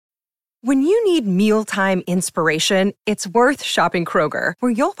When you need mealtime inspiration, it's worth shopping Kroger,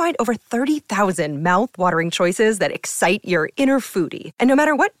 where you'll find over 30,000 mouth-watering choices that excite your inner foodie. And no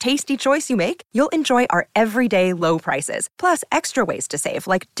matter what tasty choice you make, you'll enjoy our everyday low prices, plus extra ways to save,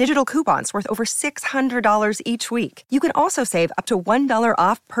 like digital coupons worth over $600 each week. You can also save up to $1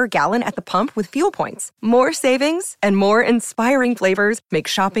 off per gallon at the pump with fuel points. More savings and more inspiring flavors make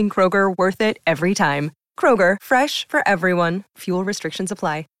shopping Kroger worth it every time. Kroger, fresh for everyone. Fuel restrictions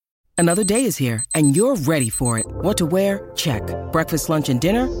apply. Another day is here, and you're ready for it. What to wear? Check. Breakfast, lunch, and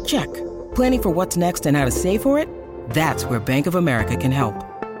dinner? Check. Planning for what's next and how to save for it? That's where Bank of America can help.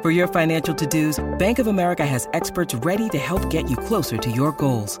 For your financial to-dos, Bank of America has experts ready to help get you closer to your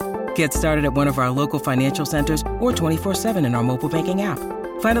goals. Get started at one of our local financial centers or 24/7 in our mobile banking app.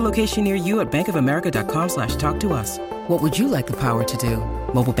 Find a location near you at bankofamerica.com/talktous. What would you like the power to do?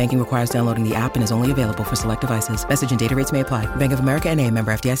 Mobile banking requires downloading the app and is only available for select devices. Message and data rates may apply. Bank of America N.A.,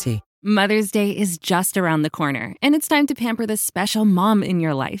 member FDIC. Mother's Day is just around the corner, and it's time to pamper the special mom in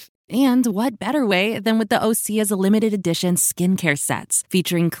your life. And what better way than with the Osea's limited edition skincare sets,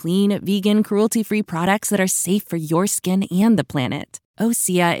 featuring clean, vegan, cruelty-free products that are safe for your skin and the planet.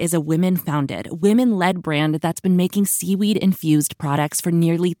 Osea is a women-founded, women-led brand that's been making seaweed-infused products for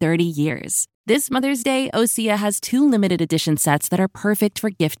nearly 30 years. This Mother's Day, Osea has 2 limited edition sets that are perfect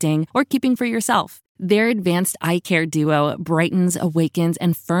for gifting or keeping for yourself. Their advanced eye care duo brightens, awakens,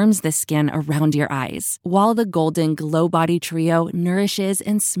 and firms the skin around your eyes, while the Golden Glow Body Trio nourishes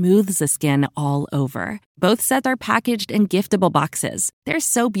and smooths the skin all over. Both sets are packaged in giftable boxes. They're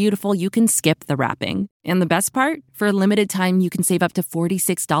so beautiful you can skip the wrapping. And the best part? For a limited time, you can save up to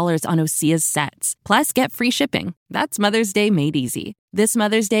 $46 on Osea's sets. Plus, get free shipping. That's Mother's Day made easy. This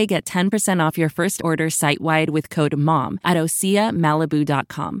Mother's Day, get 10% off your first order site-wide with code MOM at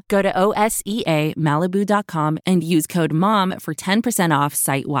OseaMalibu.com. Go to OSEAMalibu.com and use code MOM for 10% off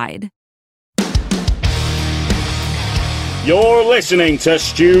site-wide. You're listening to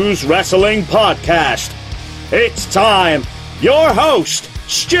Stu's Wrestling Podcast. It's time. Your host,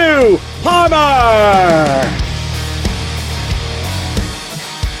 Stu Palmer.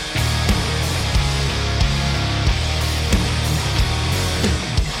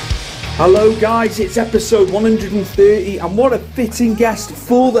 Hello guys, it's episode 130, and what a fitting guest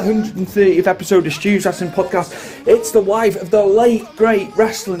for the 130th episode of Stu's Wrestling Podcast. It's the wife of the late great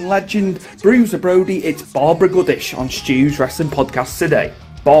wrestling legend Bruiser Brody. It's Barbara Goodish on Stu's Wrestling Podcast today.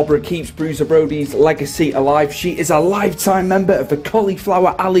 Barbara keeps Bruiser Brody's legacy alive. She is a lifetime member of the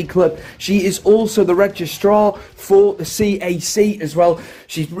Cauliflower Alley Club. She is also the registrar for the CAC as well.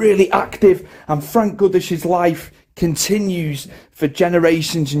 She's really active, and Frank Goodish's life continues for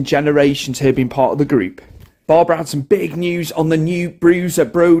generations and generations here being part of the group. Barbara had some big news on the new Bruiser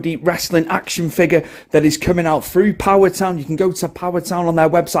Brody wrestling action figure that is coming out through Powertown. You can go to Powertown on their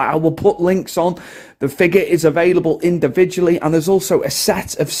website. I will put links on. The figure is available individually, and there's also a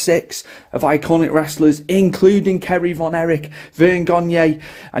set of 6 of iconic wrestlers, including Kerry Von Erich, Vern Gagne,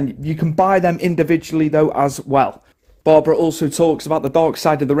 and you can buy them individually though as well. Barbara also talks about the Dark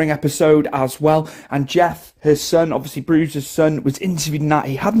Side of the Ring episode as well, and Jeff, her son, obviously Bruiser's son, was interviewed in that.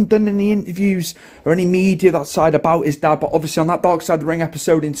 He hadn't done any interviews or any media that side about his dad, but obviously on that Dark Side of the Ring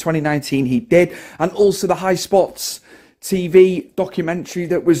episode in 2019 he did, and also the High Spots TV documentary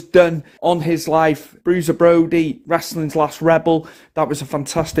that was done on his life, Bruiser Brody, Wrestling's Last Rebel. That was a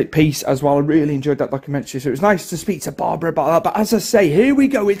fantastic piece as well. I really enjoyed that documentary, so it was nice to speak to Barbara about that. But as I say, here we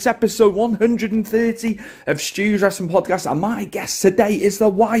go. It's episode 130 of Stu's Wrestling Podcast, and my guest today is the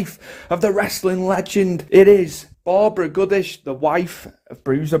wife of the wrestling legend. It is Barbara Goodish, the wife of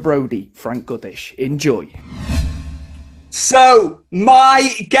Bruiser Brody, Frank Goodish. Enjoy. So,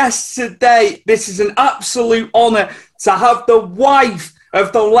 my guest today, this is an absolute honour to have the wife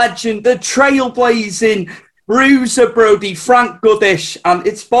of the legend, the trailblazing Bruiser Brody, Frank Goodish, and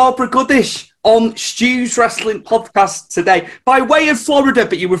it's Barbara Goodish on Stu's Wrestling Podcast today. By way of Florida,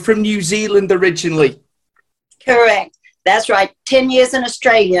 but you were from New Zealand originally. Correct. That's right. 10 years in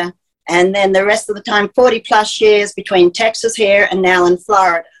Australia, and then the rest of the time, 40 plus years between Texas here and now in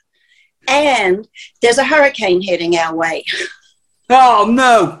Florida. And there's a hurricane heading our way. Oh,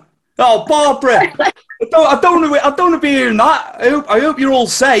 no. Oh, Barbara. I don't want to be hearing that. I hope you're all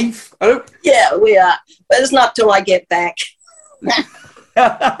safe. Yeah, we are. But it's not till I get back.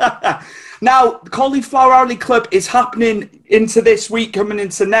 Now, the Cauliflower Alley Club is happening into this week, coming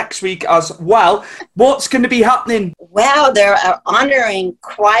into next week as well. What's going to be happening? Wow, they're honoring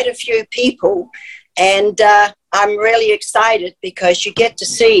quite a few people. And I'm really excited because you get to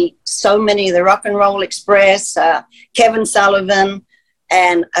see so many of the Rock and Roll Express, Kevin Sullivan,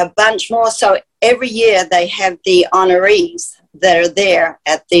 and a bunch more. So every year they have the honorees that are there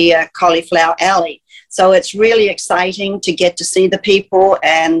at the Cauliflower Alley. So it's really exciting to get to see the people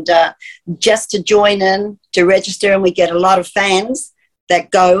and just to join in, to register, and we get a lot of fans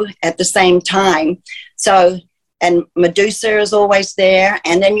that go at the same time. So, and Medusa is always there.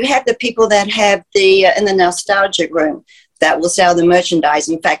 And then you have the people that have in the nostalgic room that will sell the merchandise.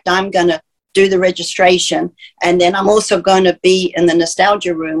 In fact, I'm going to do the registration. And then I'm also going to be in the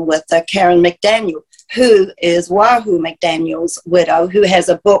nostalgia room with Karen McDaniel, who is Wahoo McDaniel's widow, who has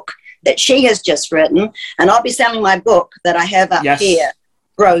a book that she has just written. And I'll be selling my book that I have up here,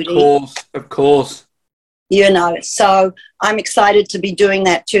 Brody. Of course. You know, so I'm excited to be doing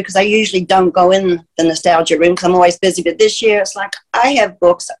that too, because I usually don't go in the nostalgia room because I'm always busy. But this year it's like, I have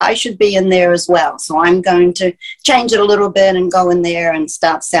books, I should be in there as well. So I'm going to change it a little bit and go in there and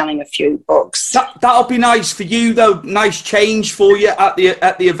start selling a few books. That'll be nice for you, though. Nice change for you at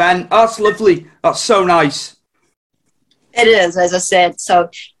the event. That's lovely. That's so nice. It is, as I said. So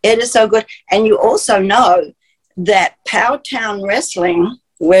it is so good. And you also know that Powtown Wrestling,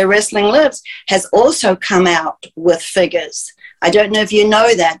 where wrestling lives, has also come out with figures. I don't know if you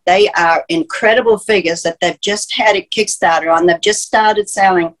know that. They are incredible figures that they've just had a Kickstarter on. They've just started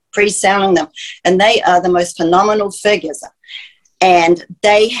pre-selling them. And they are the most phenomenal figures. And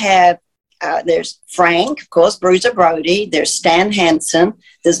they have, there's Frank, of course, Bruiser Brody. There's Stan Hansen.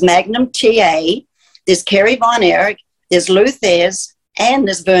 There's Magnum TA. There's Kerry Von Erich. There's Luthez. And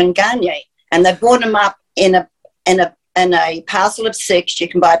there's Vern Gagne. And they brought them up in a parcel of 6. You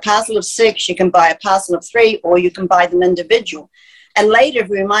can buy a parcel of 6, you can buy a parcel of 3, or you can buy them individual. And later, if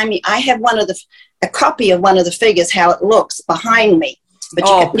you remind me, I have a copy of one of the figures, how it looks behind me. But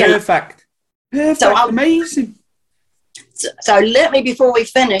perfect. Perfect, so amazing. So let me, before we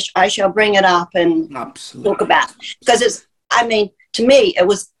finish, I shall bring it up and talk about it. Because to me, it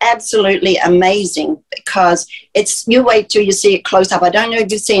was absolutely amazing because you wait till you see it close up. I don't know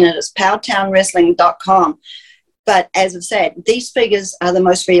if you've seen it. It's powtownwrestling.com. But as I said, these figures are the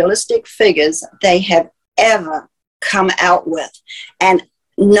most realistic figures they have ever come out with. And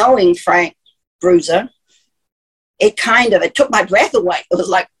knowing Frank Bruiser, it took my breath away. It was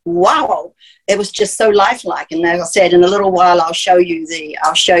like, wow, it was just so lifelike. And as I said, in a little while, I'll show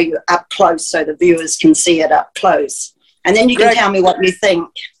you up close so the viewers can see it up close. And then you can tell me what you think.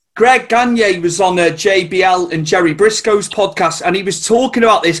 Greg Gagne was on JBL and Jerry Briscoe's podcast, and he was talking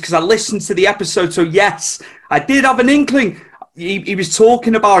about this because I listened to the episode. So, yes, I did have an inkling. He was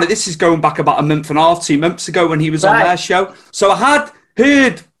talking about it. This is going back about a month and a half, 2 months ago when he was on their show. So I had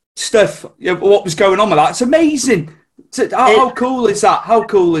heard stuff, what was going on with that. It's amazing. How cool is that? How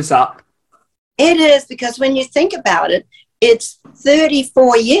cool is that? It is, because when you think about it, it's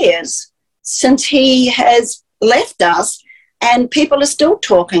 34 years since he has left us. And people are still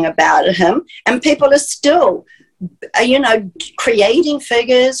talking about him, and people are still, creating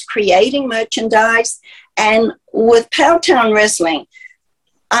figures, creating merchandise. And with Powtown Wrestling,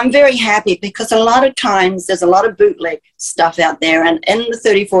 I'm very happy because a lot of times there's a lot of bootleg stuff out there. And in the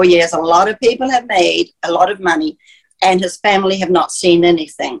 34 years, a lot of people have made a lot of money, and his family have not seen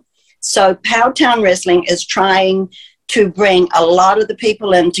anything. So Powtown Wrestling is trying to bring a lot of the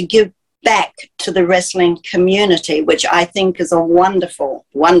people in to give back to the wrestling community, which I think is a wonderful,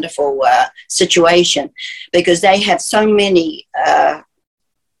 wonderful situation, because they have so many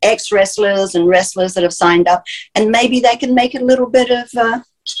ex-wrestlers and wrestlers that have signed up, and maybe they can make a little bit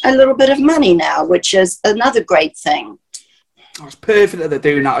of money now, which is another great thing. It's perfect that they're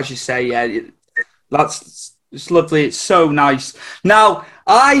doing that, as you say. Yeah, it's lovely. It's so nice. Now,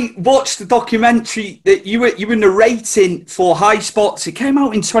 I watched the documentary that you were narrating for High Spots. It came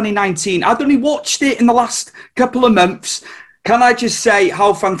out in 2019. I'd only watched it in the last couple of months. Can I just say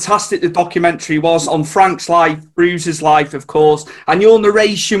how fantastic the documentary was on Frank's life, Bruiser's life, of course. And your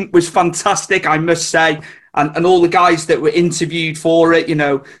narration was fantastic, I must say. And all the guys that were interviewed for it,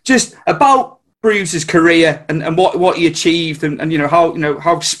 just about Bruiser's career and what he achieved and how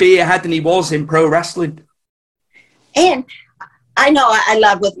spearheading he was in pro wrestling. And I know I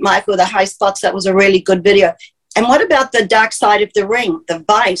love with Michael, the High Spots. That was a really good video. And what about the Dark Side of the Ring, the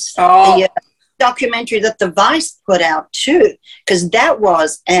Vice, the documentary that the Vice put out too? Because that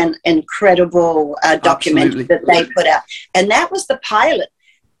was an incredible documentary that they put out. And that was the pilot.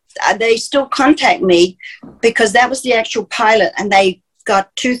 They still contact me because that was the actual pilot. And they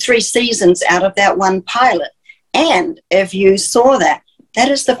got 2-3 seasons out of that one pilot. And if you saw that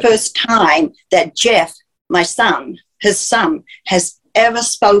is the first time that Jeff, my son, his son, has ever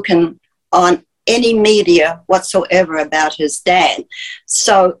spoken on any media whatsoever about his dad.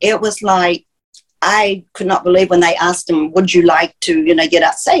 So it was like, I could not believe when they asked him, would you like to, get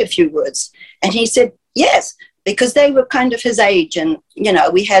out, say a few words? And he said, yes, because they were kind of his age, and, you know,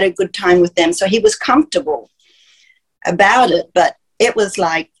 we had a good time with them. So he was comfortable about it. But it was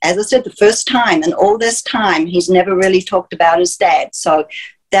like, as I said, the first time in all this time, he's never really talked about his dad. So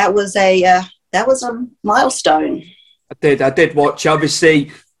that was a milestone. I did watch,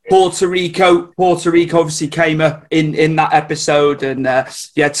 obviously. Puerto Rico obviously came up in that episode, and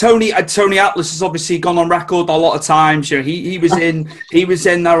Tony Atlas has obviously gone on record a lot of times. You know, he was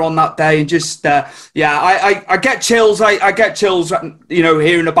in there on that day, and just I get chills. I get chills, you know,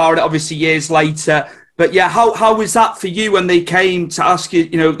 hearing about it obviously years later. But yeah, how was that for you when they came to ask you,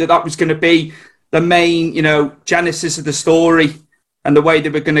 you know, that was going to be the main, you know, genesis of the story and the way they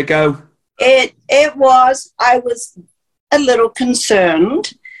were going to go? It was. I was a little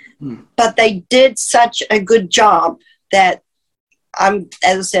concerned. But they did such a good job that as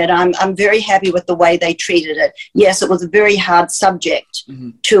I said, I'm very happy with the way they treated it. Yes, it was a very hard subject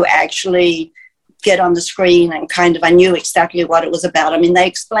to actually get on the screen, and kind of, I knew exactly what it was about. I mean, they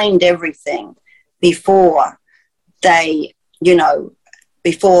explained everything before they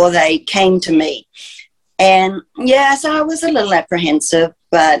came to me. And yes, I was a little apprehensive,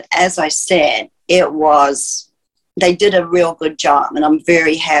 but as I said, they did a real good job, and I'm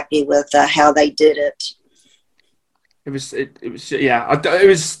very happy with how they did it. It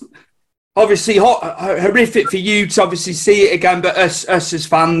was obviously horrific for you to obviously see it again, but us as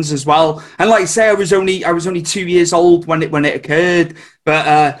fans as well. And like I say, I was only 2 years old when it occurred,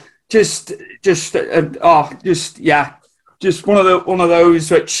 but just one of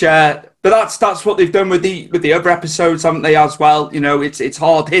those which. But that's what they've done with the other episodes, haven't they, as well? You know, it's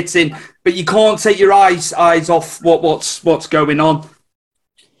hard hitting, but you can't take your eyes off what's going on.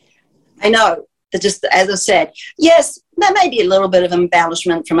 I know. Just as I said, yes, there may be a little bit of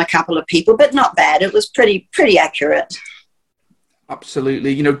embellishment from a couple of people, but not bad. It was pretty accurate.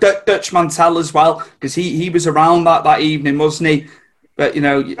 Absolutely. You know, Dutch Mantel as well, because he was around that evening, wasn't he? But, you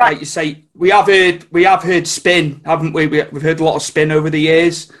know, right. Like you say, we have heard spin, haven't we? We've heard a lot of spin over the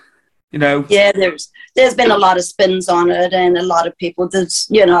years. You know, yeah, there's been a lot of spins on it, and a lot of people,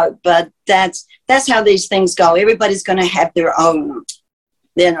 but that's how these things go. Everybody's going to have their own,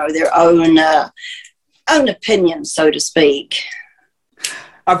 own opinion, so to speak.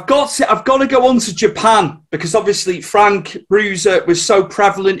 I've got to go on to Japan, because obviously Frank Bruiser was so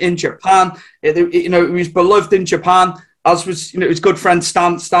prevalent in Japan. He was beloved in Japan, as was, his good friend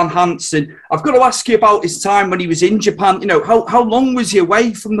Stan Hansen. I've got to ask you about his time when he was in Japan. You know, how long was he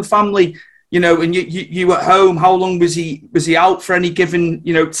away from the family? You know, and you at home. How long was he out for any given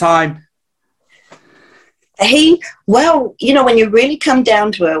time? When you really come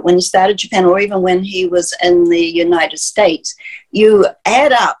down to it, when he started Japan, or even when he was in the United States, you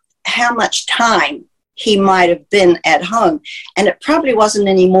add up how much time he might have been at home, and it probably wasn't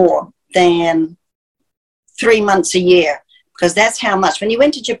any more than 3 months a year, because that's how much. When you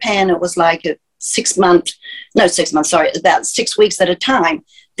went to Japan, it was like about 6 weeks at a time.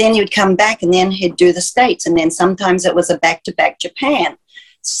 Then you'd come back, and then he'd do the States, and then sometimes it was a back-to-back Japan.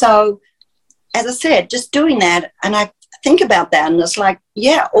 So, as I said, just doing that, and I think about that, and it's like,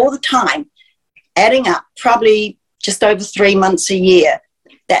 yeah, all the time, adding up probably just over 3 months a year,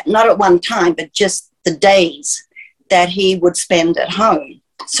 that not at one time, but just the days that he would spend at home.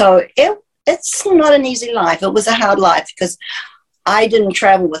 So it's not an easy life. It was a hard life, because I didn't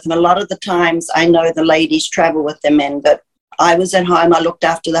travel with them. A lot of the times I know the ladies travel with their men, but I was at home. I looked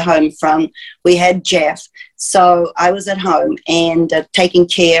after the home front. We had Jeff. So I was at home and taking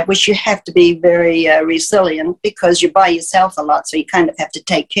care, which you have to be very resilient, because you're by yourself a lot. So you kind of have to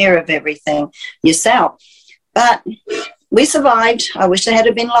take care of everything yourself. But we survived. I wish it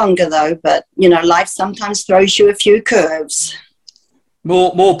had been longer, though. But, life sometimes throws you a few curves.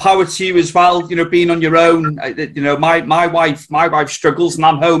 More power to you as well, being on your own. My wife struggles, and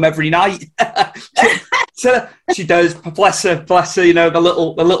I'm home every night. So she does, bless her, the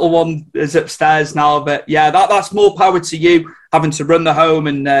little one is upstairs now, but yeah, that's more power to you, having to run the home,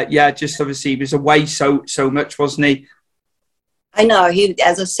 and just obviously he was away so much, wasn't he? I know,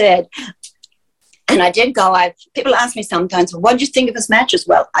 as I said, and I did go, people ask me sometimes, well, what did you think of his matches?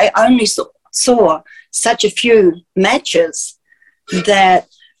 Well, I only saw such a few matches that,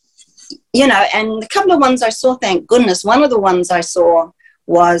 and a couple of ones I saw, thank goodness. One of the ones I saw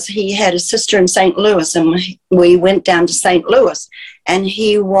was he had a sister in St. Louis, and we went down to St. Louis, and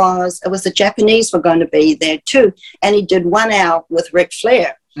it was the Japanese were going to be there too, and he did 1 hour with Ric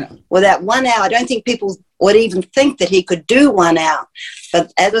Flair. Yeah. Well, that 1 hour, I don't think people would even think that he could do 1 hour,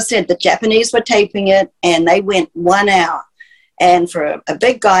 but as I said, the Japanese were taping it, and they went 1 hour, and for a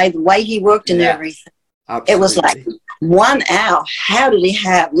big guy, the way he worked and everything, absolutely. It was like, 1 hour. How did he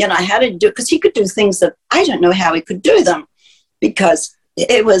have, how did he do it? Because he could do things that I don't know how he could do them, because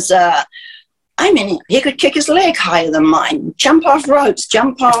it was, he could kick his leg higher than mine, jump off ropes,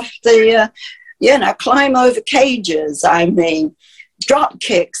 jump off the, climb over cages. Drop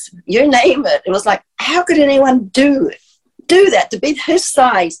kicks, you name it. It was like, how could anyone do that, to be his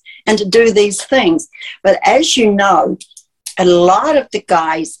size and to do these things? But as you know, a lot of the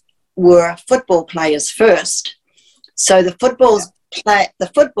guys were football players first. So the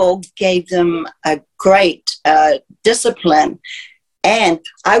football gave them a great discipline. And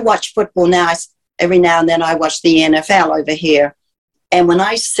I watch football now. Every now and then I watch the NFL over here. And when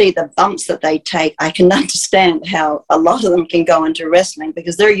I see the bumps that they take, I can understand how a lot of them can go into wrestling,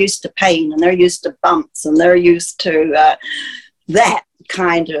 because they're used to pain and they're used to bumps and they're used to that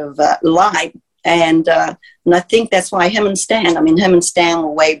kind of life. And I think that's why him and Stan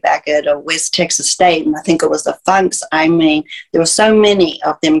were way back at West Texas State. And I think it was the Funks. There were so many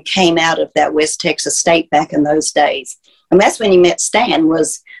of them came out of that West Texas State back in those days. And that's when he met Stan,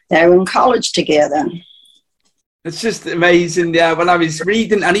 they were in college together. It's just amazing. Yeah, when I was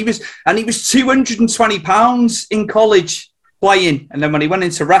reading, and he was 220 pounds in college playing, and then when he went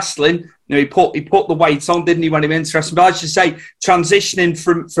into wrestling, he put the weight on, didn't he? When he went into wrestling, but I should say, transitioning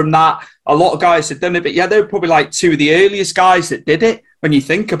from that, a lot of guys had done it, but yeah, they were probably like two of the earliest guys that did it. When you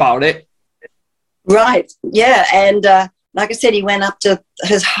think about it, right? Yeah, and like I said, he went up to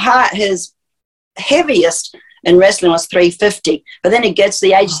his heaviest in wrestling was 350, but then it gets to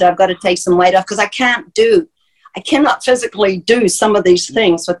the age that I've got to take some weight off, because I cannot physically do some of these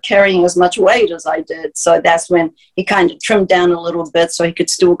things with carrying as much weight as I did. So that's when he kind of trimmed down a little bit so he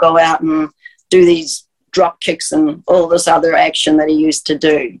could still go out and do these drop kicks and all this other action that he used to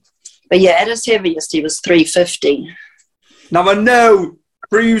do. But yeah, at his heaviest, he was 350. Now, I know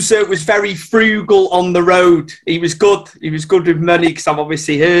Bruiser was very frugal on the road. He was good. He was good with money, because I've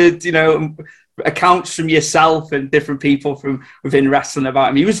obviously heard, accounts from yourself and different people from within wrestling about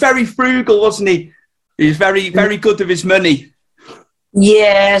him. He was very frugal, wasn't he? He was very, very good with his money.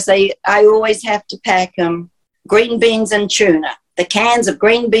 Yes, I always have to pack him green beans and tuna, the cans of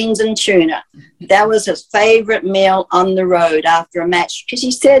green beans and tuna. That was his favorite meal on the road after a match, because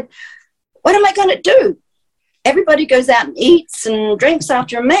he said, what am I going to do? Everybody goes out and eats and drinks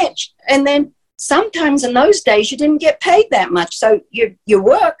after a match. And then sometimes in those days, you didn't get paid that much. So you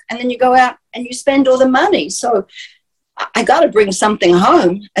work and then you go out and you spend all the money. So I got to bring something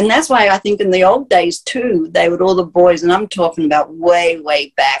home. And that's why I think in the old days, too, they would, all the boys, and I'm talking about way,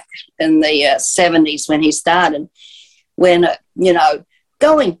 way back in the 70s when he started, when,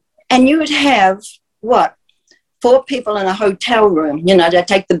 going, and you would have, 4 people in a hotel room, they'd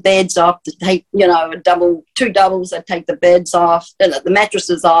take the beds off, to take, two doubles, they'd take the beds off, the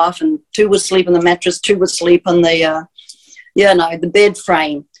mattresses off, and 2 would sleep on the mattress, 2 would sleep on the, the bed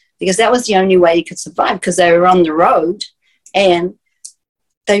frame, because that was the only way you could survive, because they were on the road and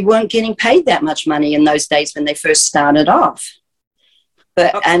they weren't getting paid that much money in those days when they first started off.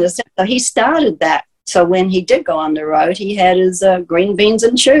 And so he started that. So when he did go on the road, he had his green beans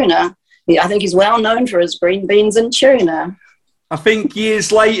and tuna. I think he's well known for his green beans and tuna. I think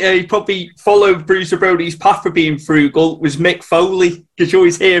years later, he probably followed Bruiser Brody's path for being frugal, was Mick Foley, because you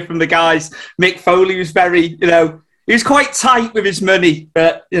always hear from the guys. Mick Foley was very, he was quite tight with his money,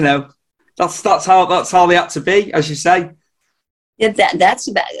 but, that's how they had to be, as you say. Yeah, that's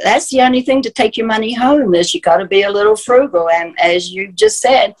the only thing to take your money home, is you got to be a little frugal. And as you just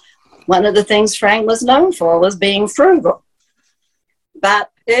said, one of the things Frank was known for was being frugal.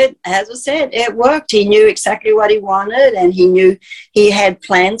 But as I said, it worked. He knew exactly what he wanted, and he knew he had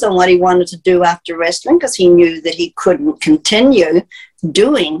plans on what he wanted to do after wrestling, because he knew that he couldn't continue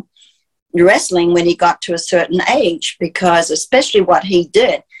doing wrestling when he got to a certain age, because especially what he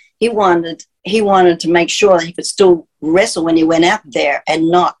did, he wanted to make sure that he could still wrestle when he went out there and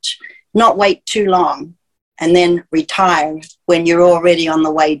not wait too long and then retire when you're already on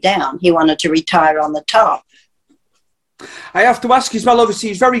the way down. He wanted to retire on the top. I have to ask as well, obviously,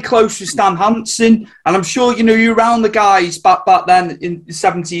 he's very close with Stan Hansen, and I'm sure, you're around the guys back then in the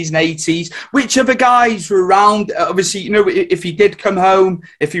 70s and 80s. Which other guys were around? Obviously, if he did come home,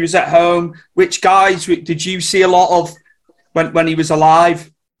 if he was at home, which guys did you see a lot of when he was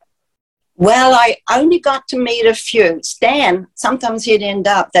alive? Well, I only got to meet a few. Stan, sometimes he'd end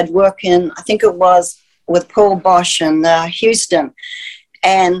up, they'd work in, I think it was with Paul Bosch in Houston,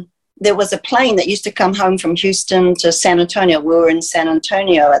 and there was a plane that used to come home from Houston to San Antonio. We were in San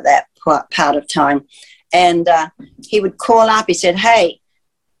Antonio at that part of time. And he would call up. He said, hey,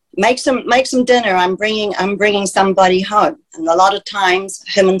 make some dinner. I'm bringing somebody home. And a lot of times,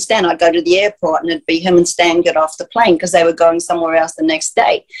 him and Stan, I'd go to the airport, and it'd be him and Stan get off the plane because they were going somewhere else the next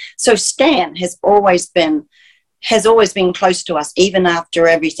day. So Stan has always been close to us, even after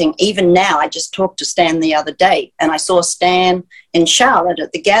everything. Even now, I just talked to Stan the other day, and I saw Stan in Charlotte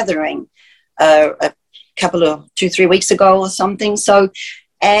at the gathering a couple of 2-3 weeks ago or something. So,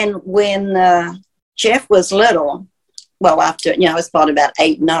 and when Jeff was little, well, after, it was about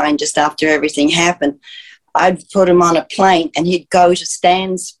 8, 9, just after everything happened, I'd put him on a plane, and he'd go to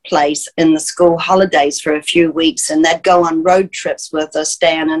Stan's place in the school holidays for a few weeks, and they'd go on road trips with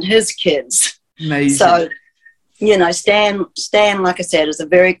Stan and his kids. Amazing. So, Stan, like I said, is a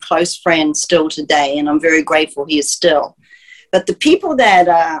very close friend still today, and I'm very grateful he is still. But the people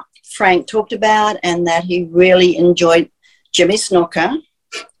that Frank talked about and that he really enjoyed, Jimmy Snooker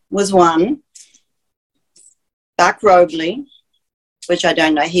was one. Buck Robley, which I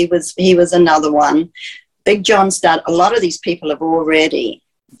don't know, he was another one. Big John Studd. A lot of these people have already,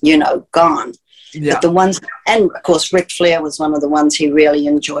 gone. Yeah. But the ones, and of course, Ric Flair was one of the ones he really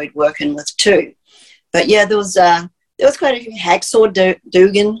enjoyed working with too. But yeah, there was quite a few. Hacksaw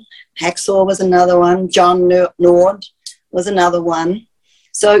Dugan. Hacksaw was another one. John Nord was another one.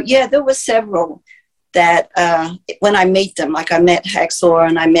 So yeah, there were several that when I meet them, like I met Hacksaw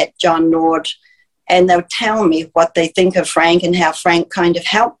and I met John Nord, and they'll tell me what they think of Frank and how Frank kind of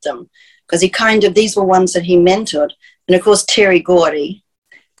helped them, because these were ones that he mentored. And of course, Terry Gordy.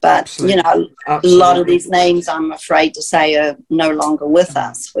 But, Absolutely. A lot of these names, I'm afraid to say, are no longer with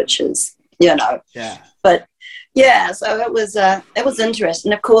us, which is, Yeah. But, yeah, so it was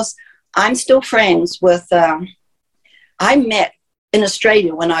interesting. Of course, I'm still friends with, I met in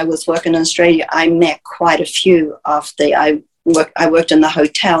Australia, when I was working in Australia, I met quite a few of I worked in the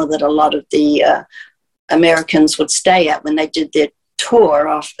hotel that a lot of the Americans would stay at when they did their tour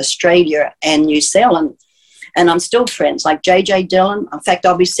of Australia and New Zealand. And I'm still friends, like J.J. Dillon. In fact,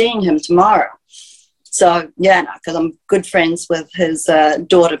 I'll be seeing him tomorrow. So, because I'm good friends with his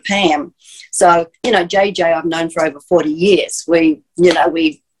daughter, Pam. So, J.J. I've known for over 40 years. We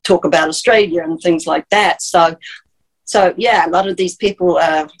talk about Australia and things like that. So yeah, a lot of these people,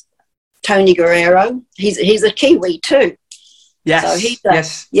 Tony Guerrero, he's a Kiwi too. Yes, so he's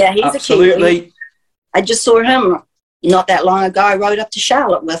absolutely. A Kiwi. I just saw him not that long ago. I rode up to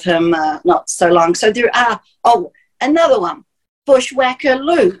Charlotte with him not so long. So there are, another one, Bushwhacker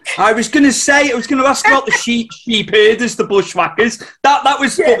Luke. I was going to ask about the sheep herders, the bushwhackers. That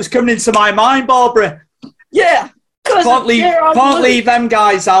was what was coming into my mind, Barbara. Yeah. Can't leave them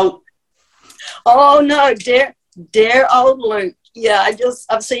guys out. Oh, no, dear old Luke. Yeah,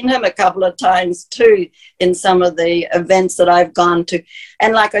 I've seen him a couple of times too in some of the events that I've gone to.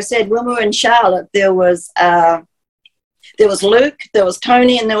 And like I said, when we were in Charlotte, there was Luke, there was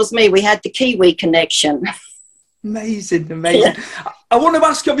Tony, and there was me. We had the Kiwi connection. Amazing. Yeah. I want to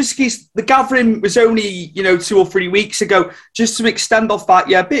ask, obviously, the gathering was only, 2 or 3 weeks ago. Just to extend off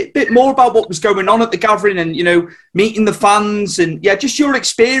that, a bit more about what was going on at the gathering and, meeting the fans and, just your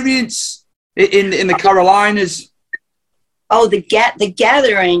experience in the Carolinas. Oh, the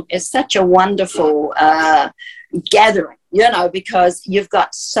gathering is such a wonderful gathering, because you've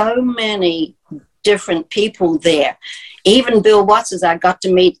got so many different people there. Even Bill Watts, I got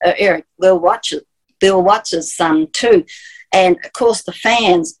to meet Eric, Bill Watts' son too. And of course the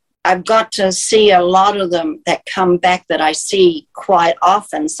fans, I've got to see a lot of them that come back that I see quite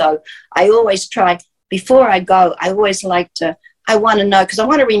often. So I always try, before I go, I always I want to know, because I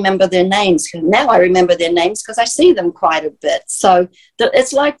want to remember their names. Now I remember their names because I see them quite a bit. So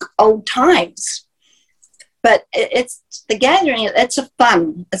it's like old times. But it's the gathering, it's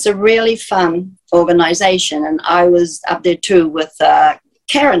a really fun organization. And I was up there too with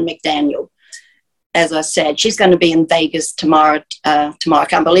Karen McDaniel. As I said, she's going to be in Vegas tomorrow. I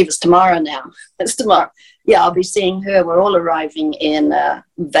can't believe it's tomorrow now. It's tomorrow. Yeah, I'll be seeing her. We're all arriving in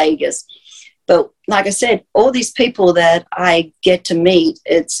Vegas. But like I said, all these people that I get to meet,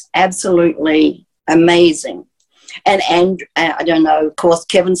 it's absolutely amazing. And I don't know, of course,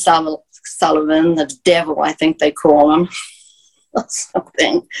 Kevin Sullivan, the devil, I think they call him, or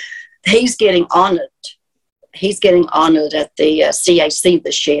something. He's getting honored. He's getting honored at the CAC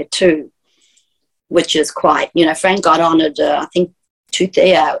this year too, which is quite, Frank got honored, I think,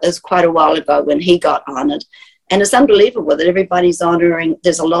 it was quite a while ago when he got honored. And it's unbelievable that everybody's honoring.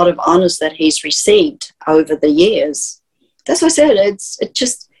 There's a lot of honors that he's received over the years. That's what I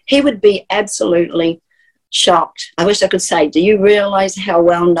said. He would be absolutely shocked. I wish I could say, do you realize how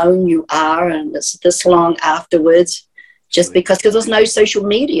well known you are? And it's this long afterwards, just because there was no social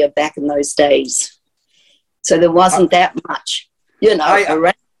media back in those days. So there wasn't that much,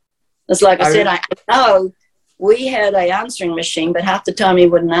 around. It's like I said, I know we had an answering machine, but half the time he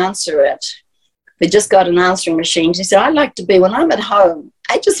wouldn't answer it. We just got an answering machine. He said, I like to be, when I'm at home,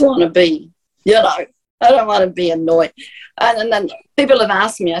 I just want to be, I don't want to be annoyed. And then people have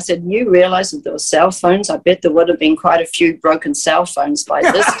asked me, I said, you realize that there were cell phones? I bet there would have been quite a few broken cell phones by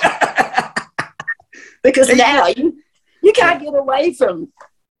this time. Because now you can't get away from,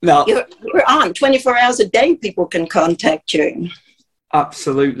 you're on 24 hours a day, people can contact you.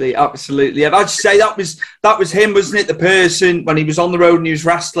 Absolutely. And I'd say that was him, wasn't it? The person when he was on the road and he was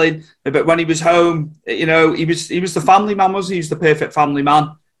wrestling, but when he was home, he was the family man, wasn't he? He was the perfect family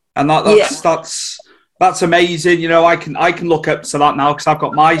man, and that's amazing. I can look up to that now because I've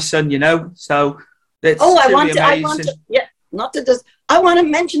got my son. So it's I want to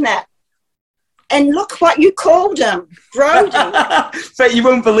mention that. And look what you called him, Brody. But you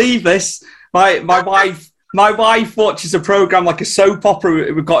won't believe this. My wife watches a program like a soap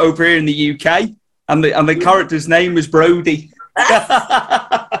opera we've got over here in the UK, and the character's name was Brody.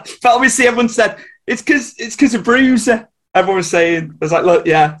 But obviously, everyone said it's because of Bruiser. Everyone was saying, I was like, look,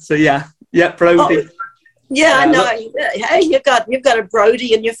 Brody. I know. Hey, you've got a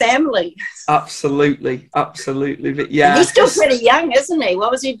Brody in your family. Absolutely. But and he's still pretty young, isn't he?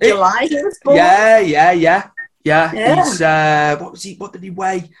 What was he? July he was born. Yeah. He's what was he? What did he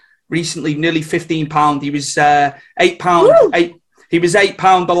weigh? Recently, nearly 15 pounds. He was £8. He was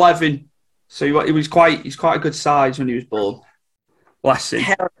 £8.11. So he's quite a good size when he was born. Bless him.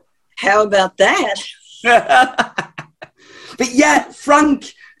 How about that? But yeah,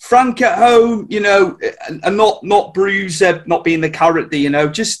 Frank at home, and not Bruiser, not being the character,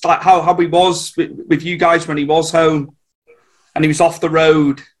 just like how he was with you guys when he was home and he was off the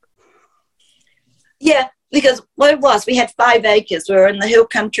road. Yeah. Because what it was, we had 5 acres. We were in the hill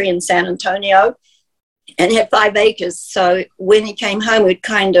country in San Antonio and he had 5 acres. So when he came home, we'd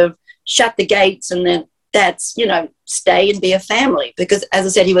kind of shut the gates and then that's, stay and be a family. Because as I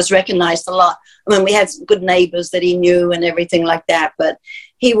said, he was recognized a lot. I mean, we had some good neighbors that he knew and everything like that, but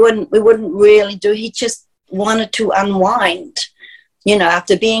we wouldn't really he just wanted to unwind,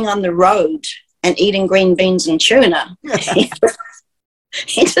 after being on the road and eating green beans and tuna.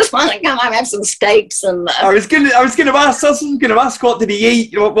 He just wanted to come home and have some steaks and. I was going to ask what did he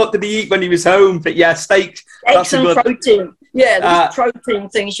eat? What did he eat when he was home? But yeah, steaks and protein. Yeah, these protein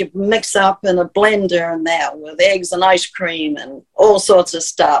things you mix up in a blender and that with eggs and ice cream and all sorts of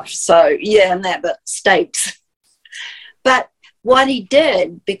stuff. So but steaks. But what he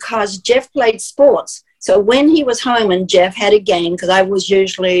did, because Jeff played sports, so when he was home and Jeff had a game, because I was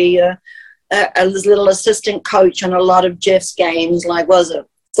usually. A little assistant coach on a lot of Jeff's games, like was it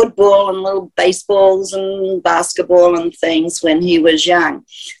football and little baseballs and basketball and things when he was young.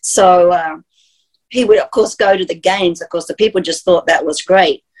 So he would, of course, go to the games. Of course, the people just thought that was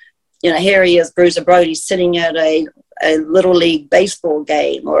great. Here he is, Bruiser Brody, sitting at a Little League baseball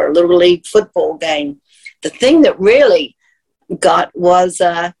game or a Little League football game. The thing that really got was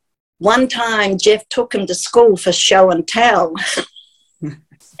one time Jeff took him to school for show and tell.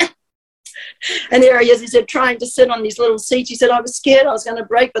 And there he is, he said, trying to sit on these little seats. He said, I was scared I was going to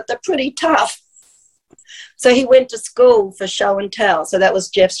break, but they're pretty tough. So he went to school for show and tell. So that was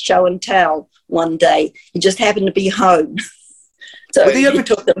Jeff's show and tell one day. He just happened to be home. So he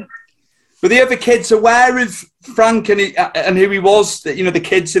took them. Were the other kids aware of Frank and who he was, the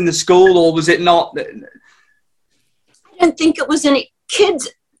kids in the school, or was it not? I don't think it was any kids.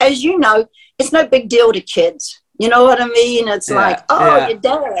 As you know, it's no big deal to kids. You know what I mean? It's your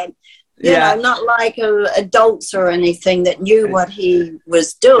dad. Not like adults or anything that knew what he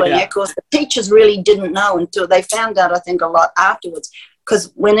was doing. Yeah. Of course, the teachers really didn't know until they found out, I think, a lot afterwards.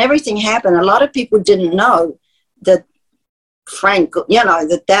 Because when everything happened, a lot of people didn't know that Frank,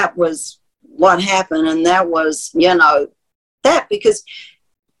 that was what happened. And that was, that because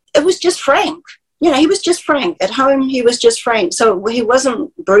it was just Frank. He was just Frank. At home, he was just Frank. So he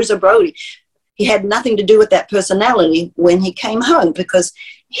wasn't Bruiser Brody. He had nothing to do with that personality when he came home because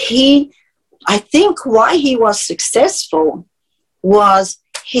I think why he was successful was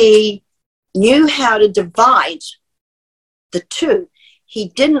he knew how to divide the two. He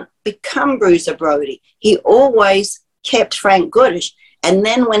didn't become Bruiser Brody. He always kept Frank Goodish. And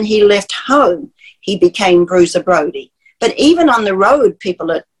then when he left home, he became Bruiser Brody. But even on the road, people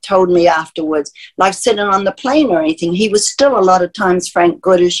had told me afterwards, like sitting on the plane or anything, he was still a lot of times Frank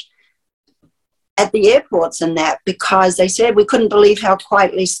Goodish at the airports and that, because they said we couldn't believe how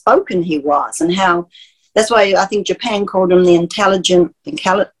quietly spoken he was and how, that's why I think Japan called him the intelligent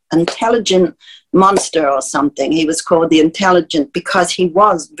monster or something. He was called the intelligent because he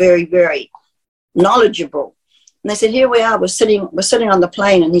was very, very knowledgeable. And they said, here we are, we're sitting on the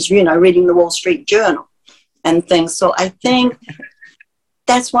plane, and he's, reading the Wall Street Journal and things. So I think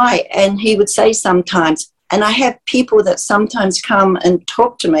that's why. And he would say sometimes, and I have people that sometimes come and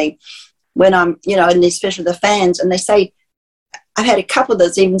talk to me when I'm, and especially the fans, and they say, I've had a couple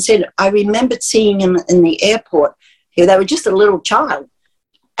that's even said, I remembered seeing him in the airport. They were just a little child.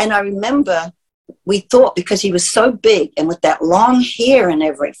 And I remember we thought, because he was so big and with that long hair and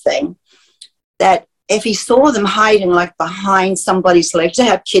everything, that if he saw them hiding like behind somebody's legs,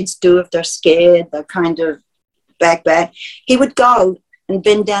 how kids do if they're scared, they're kind of back, he would go and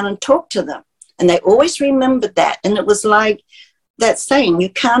bend down and talk to them. And they always remembered that. And it was like that saying, you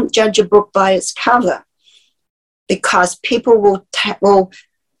can't judge a book by its cover, because people will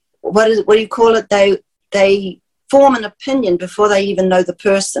what do you call it? They form an opinion before they even know the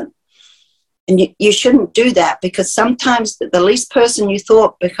person. And you shouldn't do that, because sometimes the least person you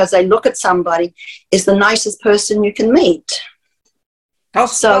thought, because they look at somebody, is the nicest person you can meet.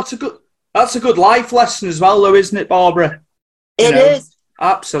 That's a good life lesson as well, though, isn't it, Barbara? It is.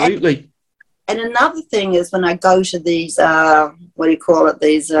 Absolutely. And another thing is, when I go to these,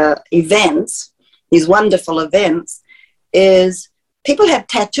 these events, these wonderful events, is people have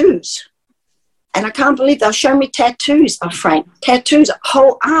tattoos. And I can't believe they'll show me tattoos of Frank. Tattoos,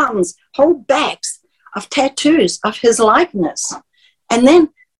 whole arms, whole backs of tattoos of his likeness. And then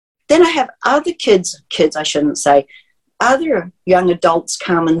I have other kids, I shouldn't say, other young adults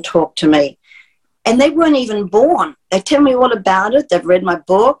come and talk to me. And they weren't even born. They tell me all about it. They've read my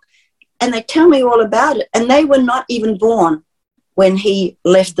book. And they tell me all about it. And they were not even born when he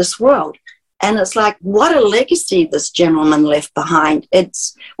left this world. And it's like, what a legacy this gentleman left behind.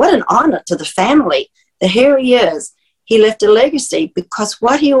 It's what an honor to the family that here he is. He left a legacy, because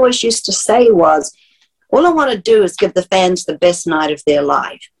what he always used to say was, all I want to do is give the fans the best night of their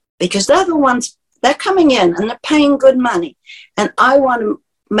life, because they're the ones, they're coming in and they're paying good money. And I want to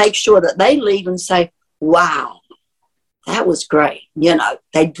make sure that they leave and say, wow, that was great.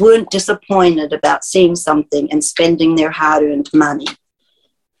 They weren't disappointed about seeing something and spending their hard-earned money.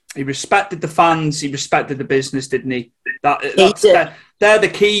 He respected the fans. He respected the business, didn't he? He did. They're the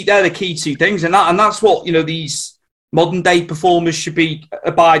key. They're the key two things, and that's what these modern day performers should be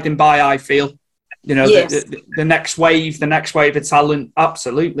abiding by. I feel, yes. the next wave of talent.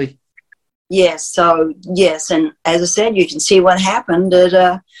 Absolutely. Yes. So yes, and as I said, you can see what happened.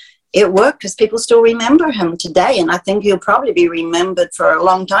 It worked, because people still remember him today, and I think he'll probably be remembered for a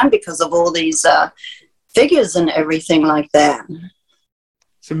long time because of all these figures and everything like that.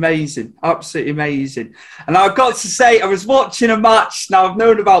 It's amazing, absolutely amazing. And I've got to say, I was watching a match. Now, I've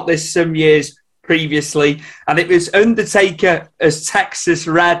known about this some years previously, and it was Undertaker as Texas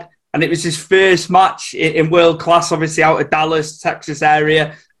Red, and it was his first match in world class, obviously out of Dallas, Texas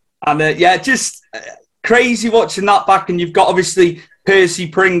area. And just crazy watching that back. And you've got obviously Percy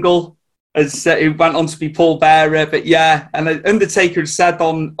Pringle, who went on to be Paul Bearer. But and Undertaker said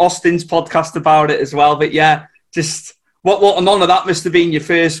on Austin's podcast about it as well. But just... What an honour that must have been, your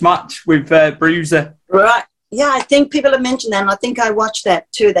first match with Bruiser. Right. Yeah, I think people have mentioned that, and I think I watched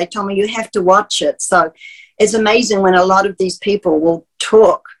that too. They told me you have to watch it. So it's amazing when a lot of these people will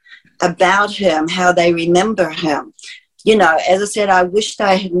talk about him, how they remember him. As I said, I wished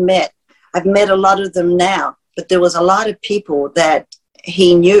I've met a lot of them now, but there was a lot of people that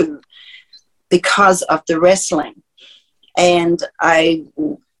he knew because of the wrestling. And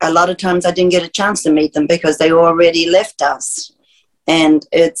a lot of times I didn't get a chance to meet them because they already left us. And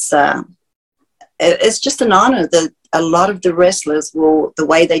it's just an honor that a lot of the wrestlers will, the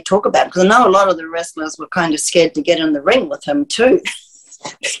way they talk about it, because I know a lot of the wrestlers were kind of scared to get in the ring with him too.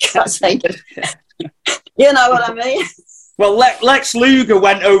 Because they, you know what I mean? Well, Lex Luger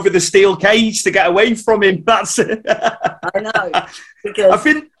went over the steel cage to get away from him. That's it. I know. Because I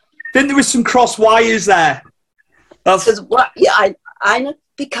think there was some cross wires there. I know,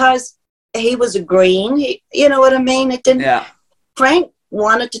 because he was a green. You know what I mean? It didn't. Yeah. Frank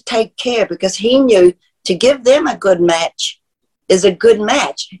wanted to take care, because he knew to give them a good match is a good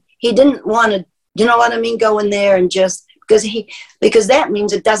match. He didn't want to, you know what I mean, go in there and just because that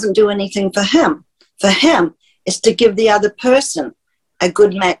means it doesn't do anything for him. For him, it's to give the other person a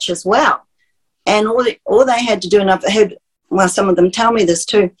good match as well. And all they had to do, and I've heard, well, some of them tell me this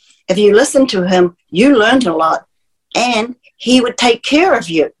too, if you listen to him, you learned a lot, and he would take care of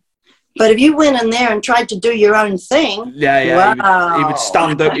you. But if you went in there and tried to do your own thing, wow. he would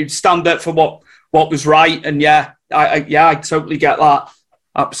stand up. He'd stand up for what was right, and I totally get that.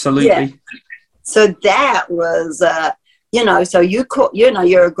 Absolutely. Yeah. So that was, so you're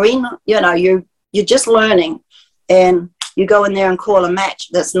a green, you're just learning, and you go in there and call a match.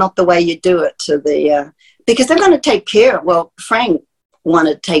 That's not the way you do it to the, because they're going to take care. Well, Frank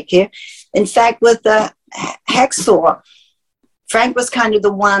wanted to take care. In fact, with the hacksaw, Frank was kind of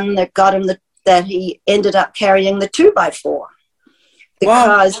the one that got him that he ended up carrying the 2x4.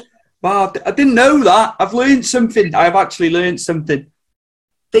 Because wow, I didn't know that. I've learned something. I've actually learned something.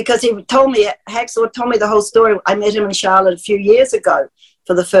 Because he told me, Hacksaw told me the whole story. I met him in Charlotte a few years ago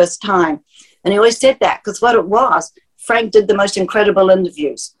for the first time. And he always said that, because what it was, Frank did the most incredible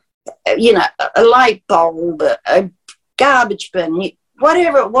interviews. You know, a light bulb, a garbage bin,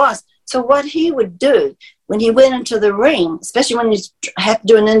 whatever it was. So what he would do when he went into the ring, especially when he's had to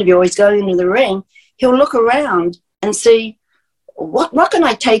do an interview or he's going into the ring, he'll look around and see, what can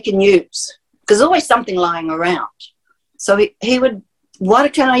I take and use? Because there's always something lying around. So he would,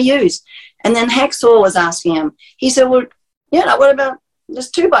 what can I use? And then Hacksaw was asking him, he said, well, you know, what about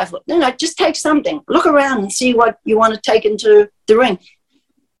this 2x4? No, just take something. Look around and see what you want to take into the ring.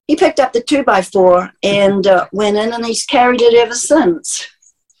 He picked up the 2x4 and went in, and he's carried it ever since.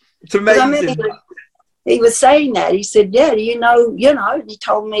 It's amazing. He was saying that. He said, yeah, you know, and he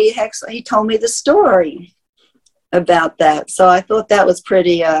told me the story about that. So I thought that was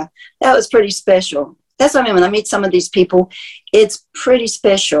pretty special. That's what I mean. When I meet some of these people, it's pretty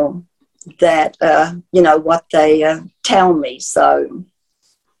special that, you know, what they tell me. So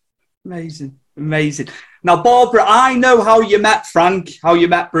amazing. Now, Barbara, I know how you met Frank, how you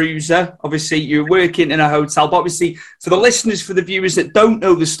met Bruiser. Obviously, you're working in a hotel. But obviously, for the listeners, for the viewers that don't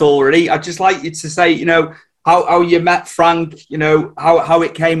know the story, I'd just like you to say, you know, how you met Frank, you know, how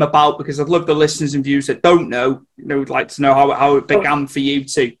it came about, because I'd love the listeners and viewers that don't know, you know, would like to know how it began for you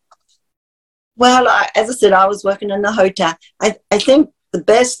too. Well, as I said, I was working in the hotel. I think the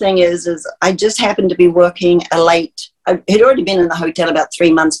best thing is I just happened to be working I had already been in the hotel about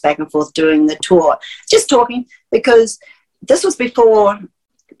 3 months back and forth doing the tour, just talking, because this was before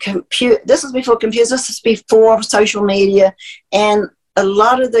computers, this was before social media, and a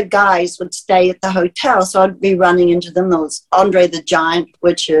lot of the guys would stay at the hotel, so I'd be running into them. There was Andre the Giant,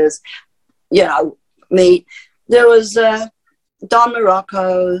 which is, you know, me. There was Don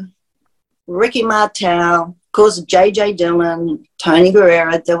Morocco, Ricky Martel, of course, J.J. Dillon, Tony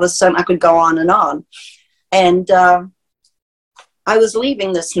Barrera. There was some, I could go on and on. And I was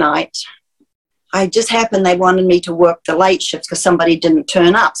leaving this night. I just happened, they wanted me to work the late shifts because somebody didn't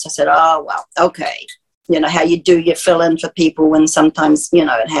turn up. So I said, oh, well, okay. You know how you do, you fill in for people when sometimes, you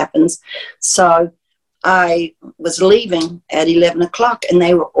know, it happens. So I was leaving at 11 o'clock and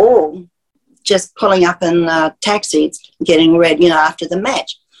they were all just pulling up in taxis, getting ready, you know, after the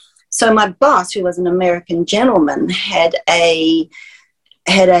match. So my boss, who was an American gentleman, had a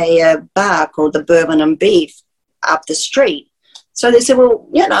bar called the Bourbon and Beef up the street. So they said, well,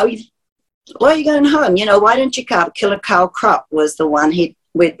 you know, why are you going home? You know, why don't you come? Killer Carl Kropp was the one.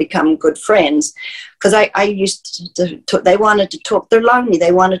 We'd become good friends because I used to they wanted to talk. They're lonely.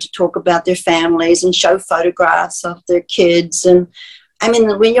 They wanted to talk about their families and show photographs of their kids. And I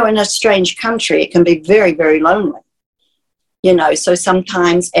mean, when you're in a strange country, it can be very, very lonely. You know, so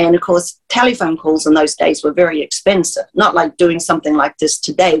sometimes, and of course, telephone calls in those days were very expensive. Not like doing something like this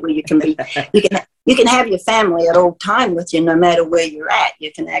today, where you can be, you can have your family at all time with you, no matter where you're at.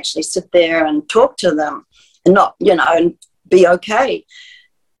 You can actually sit there and talk to them, and not, you know, and be okay.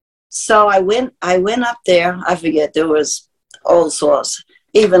 So I went up there. I forget, there was all sorts,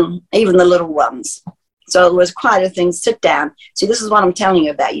 even the little ones. So it was quite a thing. Sit down. See, this is what I'm telling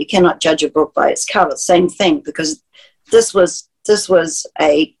you about. You cannot judge a book by its cover. Same thing, because this was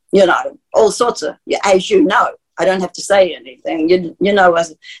a, you know, all sorts of, as you know, I don't have to say anything. You know,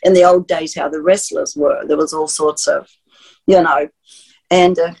 as in the old days, how the wrestlers were. There was all sorts of, you know.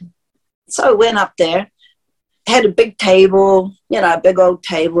 And so I went up there, had a big table, you know, a big old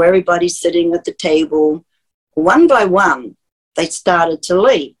table, everybody sitting at the table. One by one, they started to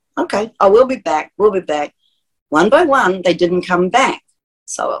leave. Okay, oh, we'll be back. One by one, they didn't come back.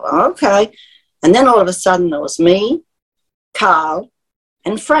 So, okay. And then all of a sudden, there was me, Carl,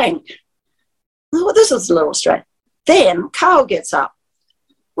 and Frank. Oh, this is a little strange. Then Carl gets up.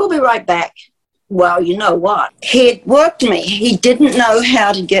 We'll be right back. Well, you know what? He'd worked me. He didn't know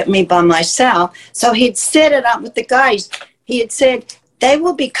how to get me by myself, so he'd set it up with the guys. He had said, they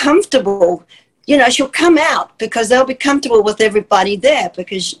will be comfortable. You know, she'll come out because they'll be comfortable with everybody there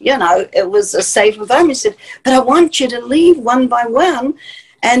because, you know, it was a safe environment. He said, but I want you to leave one by one.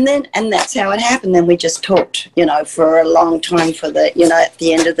 And that's how it happened. Then we just talked, you know, for a long time for the, you know, at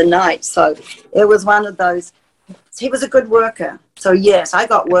the end of the night. So it was one of those. He was a good worker. So, yes, I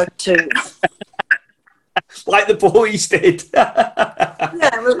got work too. Like the boys did.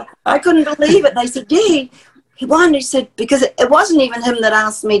 Yeah, I couldn't believe it. They said, yeah, he won. He said, because it wasn't even him that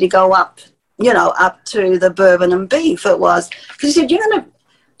asked me to go up up to the bourbon and beef. It was, because he said, do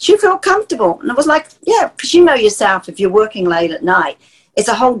you feel comfortable? And it was like, yeah, because you know yourself, if you're working late at night, it's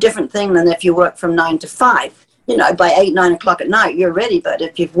a whole different thing than if you work from 9 to 5. By 8, 9 o'clock at night, you're ready. But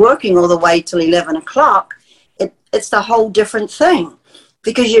if you're working all the way till 11 o'clock, it's the whole different thing,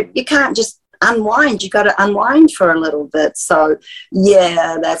 because you can't just unwind. You got to unwind for a little bit. So,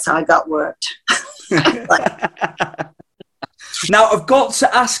 yeah, that's how I got worked. Now, I've got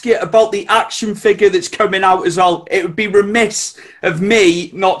to ask you about the action figure that's coming out as well. It would be remiss of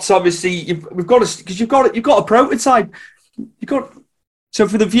me not to, obviously, because you've got a prototype. So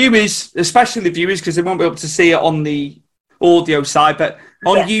for the viewers, especially the viewers, because they won't be able to see it on the audio side, but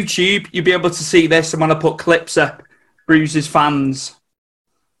on YouTube, you'll be able to see this. And when I put clips up, Bruiser's fans.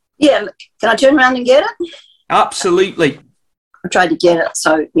 Yeah, can I turn around and get it? Absolutely. I tried to get it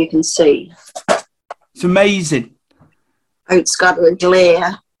so you can see. It's amazing. Oh, it's got a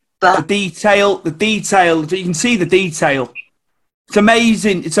glare, but the detail, you can see the detail. It's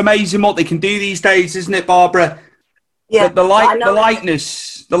amazing. It's amazing what they can do these days, isn't it, Barbara? Yeah. The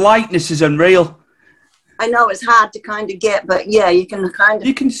likeness is unreal. I know it's hard to kind of get, but yeah, you can kind of...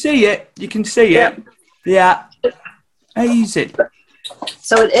 You can see it. Yeah. Amazing.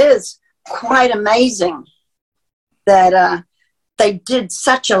 So it is quite amazing that they did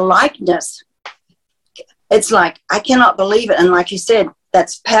such a likeness. It's like, I cannot believe it. And like you said,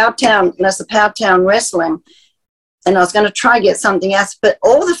 that's Powtown. That's the Powtown Wrestling. And I was going to try to get something else, but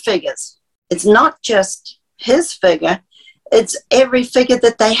all the figures, it's not just his figure, it's every figure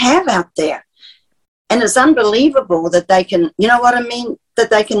that they have out there. And it's unbelievable that they can, you know what I mean? That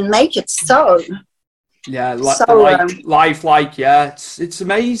they can make it so. Yeah, lifelike, yeah. It's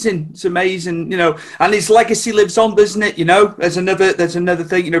amazing. It's amazing, and his legacy lives on, doesn't it? There's another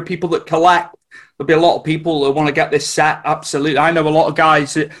thing, people that collect. There'll be a lot of people that want to get this set. Absolutely. I know a lot of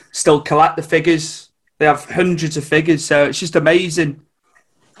guys that still collect the figures. They have hundreds of figures, so it's just amazing.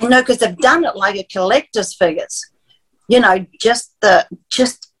 I know, because they've done it like a collector's figures. Just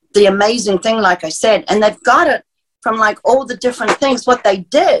the amazing thing, like I said. And they've got it from like all the different things. What they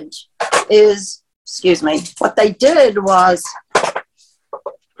did is, what they did was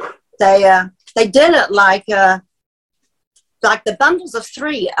they did it like the bundles of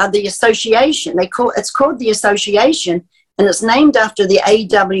 3 are the association. It's called the association, and it's named after the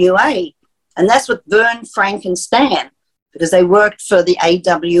AWA, and that's with Vern, Frank, and Stan, because they worked for the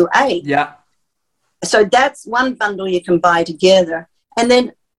AWA. Yeah. So that's one bundle you can buy together, and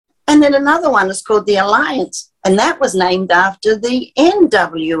then another one is called the Alliance, and that was named after the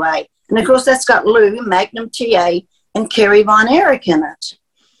NWA, and of course that's got Lou, Magnum TA, and Kerry Von Erich in it.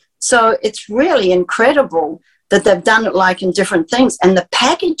 So it's really incredible that they've done it like in different things. And the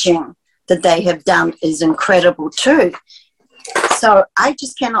packaging that they have done is incredible too. So I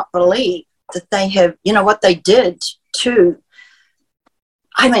just cannot believe that they have, what they did too.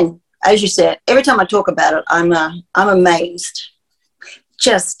 I mean, as you said, every time I talk about it, I'm amazed.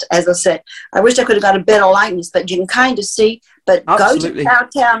 Just as I said, I wish I could have got a better likeness, but you can kind of see. But Absolutely. Go to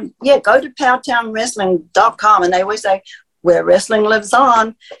Powtown, go to PowtownWrestling.com, and they always say, where wrestling lives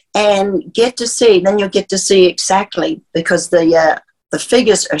on, and then you'll get to see exactly, because the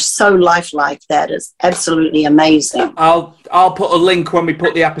figures are so lifelike. That is absolutely amazing. I'll put a link when we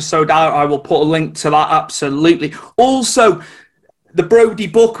put the episode out. I will put a link to that, absolutely. Also, the Brody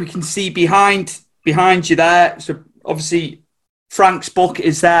book we can see behind you there. So obviously Frank's book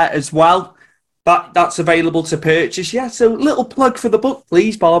is there as well. That's available to purchase. Yeah, so little plug for the book,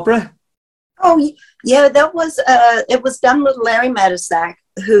 please, Barbara. Oh, yeah, that was, it was done with Larry Matisak,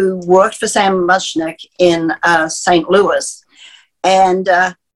 who worked for Sam Mushnick in St. Louis, and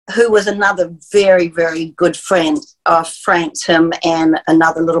who was another very, very good friend of Frank's, him and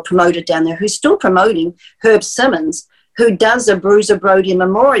another little promoter down there who's still promoting, Herb Simmons, who does a Bruiser Brody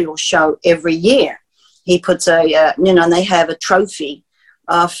Memorial show every year. He puts and they have a trophy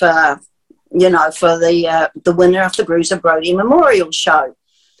of, for the winner of the Bruiser Brody Memorial show.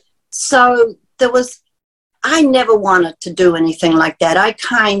 So I never wanted to do anything like that. I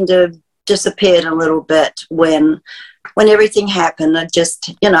kind of disappeared a little bit when everything happened. I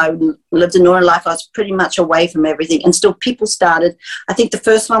just, lived a normal life. I was pretty much away from everything. And still people started. I think the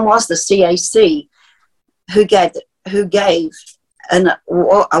first one was the CAC who gave an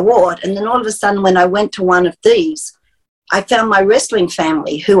award. And then all of a sudden, when I went to one of these, I found my wrestling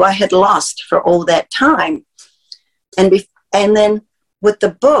family, who I had lost for all that time. And then with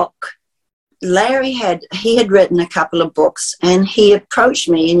the book, Larry had written a couple of books, and he approached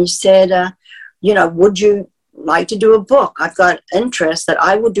me and he said, would you like to do a book? I've got interest that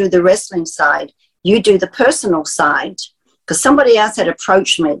I will do the wrestling side. You do the personal side. Because somebody else had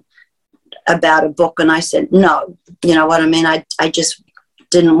approached me about a book, and I said, no, you know what I mean? I just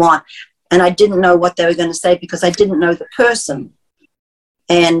didn't want, and I didn't know what they were going to say because I didn't know the person.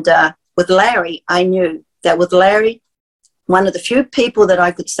 And with Larry, I knew that with Larry, one of the few people that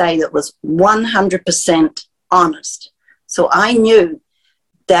I could say that was 100% honest. So I knew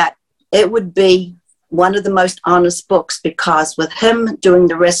that it would be one of the most honest books, because with him doing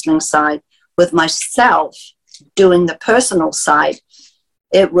the wrestling side, with myself doing the personal side,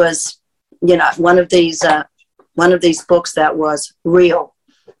 it was, you know, one of these books that was real,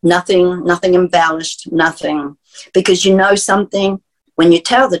 nothing embellished, nothing, because you know something, when you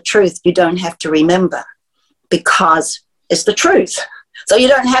tell the truth, you don't have to remember, because it's the truth. So you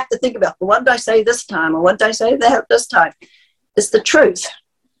don't have to think about, well, what did I say this time, or what did I say that this time? It's the truth.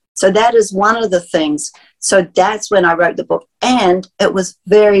 So that is one of the things. So that's when I wrote the book, and it was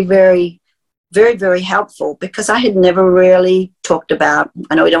very, very, very, very helpful, because I had never really talked about,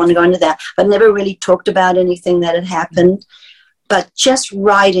 I know we don't want to go into that, but never really talked about anything that had happened, but just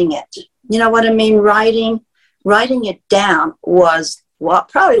writing it, you know what I mean? Writing it down was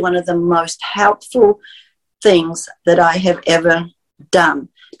probably one of the most helpful things that I have ever done,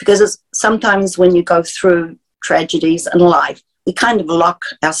 because it's sometimes when you go through tragedies in life, we kind of lock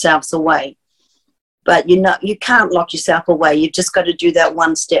ourselves away. But you know, you can't lock yourself away. You've just got to do that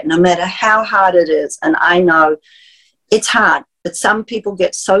one step, no matter how hard it is. And I know it's hard, but some people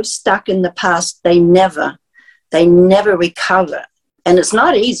get so stuck in the past, they never recover. And it's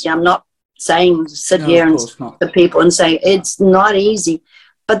not easy. I'm not saying sit here and to people and say it's not easy,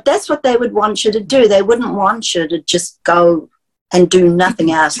 but that's what they would want you to do. They wouldn't want you to just go and do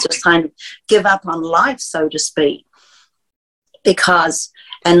nothing else, just kind of give up on life, so to speak. Because,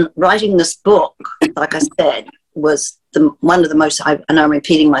 and writing this book, like I said, was one of the most, I know I'm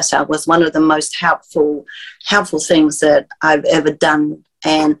repeating myself, was one of the most helpful things that I've ever done.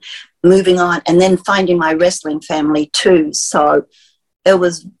 And moving on, and then finding my wrestling family too. So it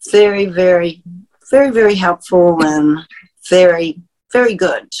was very, very, very, very helpful and very, very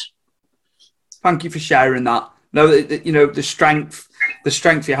good. Thank you for sharing that. No, you know, the strength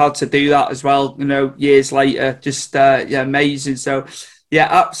you had to do that as well, you know, years later, just amazing. So yeah,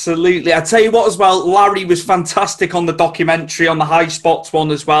 absolutely. I tell you what as well, Larry was fantastic on the documentary, on the High Spots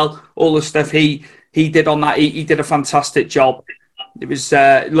one as well. All the stuff he did on that, he did a fantastic job. It was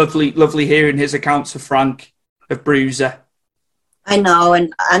lovely hearing his accounts of Frank, of Bruiser. I know,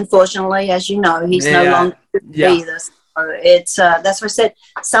 and unfortunately, as you know, he's no longer either. So it's that's what I said.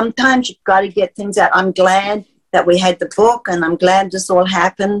 Sometimes you've got to get things out. I'm glad that we had the book, and I'm glad this all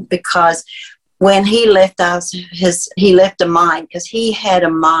happened, because when he left us, he left a mind, because he had a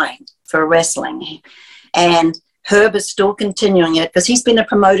mind for wrestling. And Herb is still continuing it, because he's been a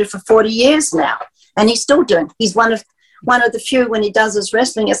promoter for 40 years now, and he's still doing. He's one of the few, when he does his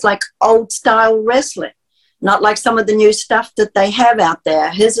wrestling, it's like old style wrestling, not like some of the new stuff that they have out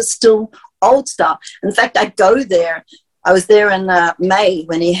there. His is still old style. In fact, I go there. I was there in May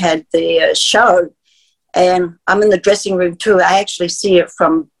when he had the show, and I'm in the dressing room too. I actually see it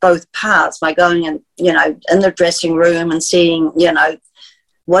from both parts by going in, you know, in the dressing room and seeing, you know,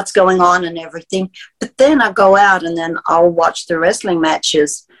 what's going on and everything. But then I go out and then I'll watch the wrestling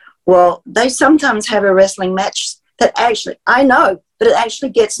matches. Well, they sometimes have a wrestling match that actually, I know, but it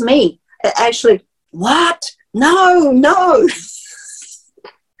actually gets me. It actually, what? No.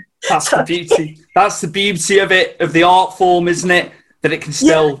 That's the beauty. That's the beauty of it, of the art form, isn't it? That it can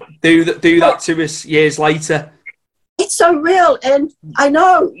still do that to us years later. It's so real, and I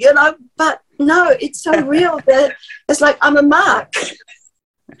know, you know, but no, it's so real that it's like I'm a mark.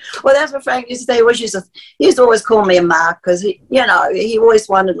 Well, that's what Frank used to say. He used to always call me a mark, because he always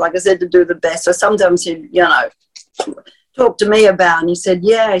wanted, like I said, to do the best. So sometimes he'd, you know, talk to me about, and he said,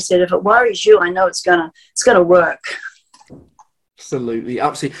 yeah, he said, if it worries you, I know it's gonna work. Absolutely.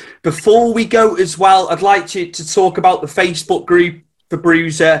 Before we go as well, I'd like you to talk about the Facebook group for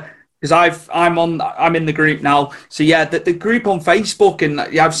Bruiser, because I'm in the group now. So yeah, the group on Facebook, and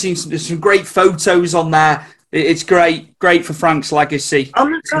I've seen some great photos on there. It's great for Frank's legacy. Oh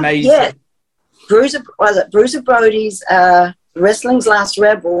my it's God, amazing. yeah. Bruiser Brody's Wrestling's Last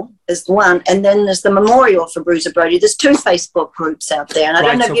Rebel is the one, and then there's the memorial for Bruiser Brody. There's two Facebook groups out there, and I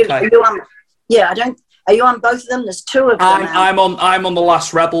don't know if are you on. Yeah, I don't. Are you on both of them? There's two of them. I'm on the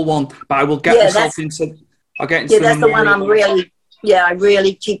Last Rebel one, but I will get myself into. I'll get into. Yeah, that's the one I'm really. Yeah, I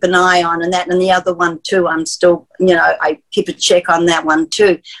really keep an eye on, and the other one too. I'm still, you know, I keep a check on that one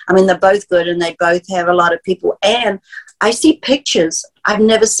too. I mean, they're both good, and they both have a lot of people. And I see pictures I've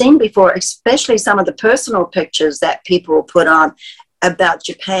never seen before, especially some of the personal pictures that people put on about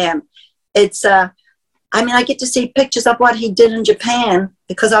Japan. It's I mean, I get to see pictures of what he did in Japan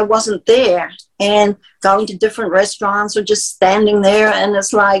because I wasn't there, and going to different restaurants or just standing there. And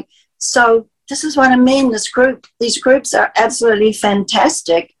it's like, so this is what I mean. These groups are absolutely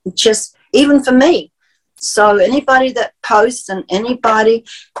fantastic, just even for me. So anybody that posts and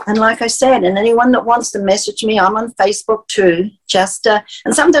like I said, and anyone that wants to message me, I'm on Facebook too,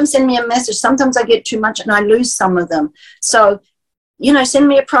 and sometimes send me a message. Sometimes I get too much and I lose some of them. So, send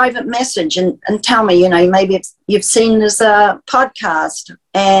me a private message and tell me, maybe you've seen this podcast,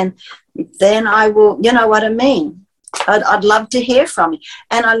 and then I will, you know what I mean? I'd love to hear from you.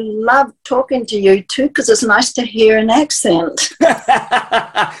 And I love talking to you too, because it's nice to hear an accent.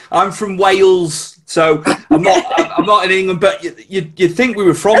 I'm from Wales, so I'm not in England, but you'd think we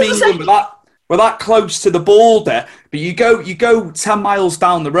were from England, but we're that close to the border. But you go 10 miles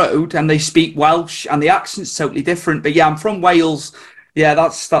down the road and they speak Welsh and the accent's totally different. But yeah, I'm from Wales. Yeah,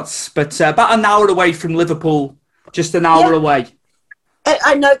 but about an hour away from Liverpool, just an hour away.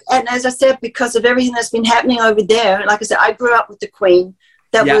 I know, and as I said, because of everything that's been happening over there, like I said, I grew up with the Queen.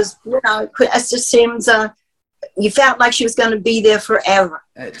 That was, it just seems, you felt like she was going to be there forever.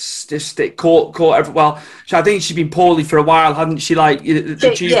 It's just, it caught well. I think she's been poorly for a while, hadn't she? Like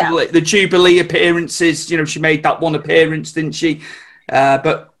the Jubilee appearances, she made that one appearance, didn't she?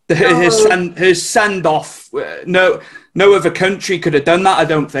 But her send off, no other country could have done that. I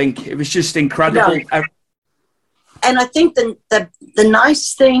don't think. It was just incredible. No. And I think the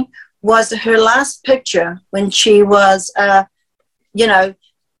nice thing was her last picture when she was,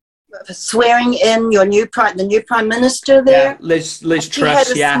 swearing in the new prime minister there. Yeah, Liz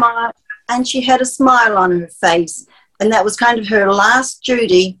Truss, smile, and she had a smile on her face. And that was kind of her last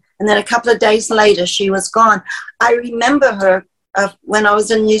duty. And then a couple of days later, she was gone. I remember her when I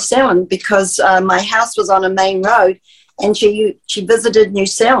was in New Zealand, because my house was on a main road, and she visited New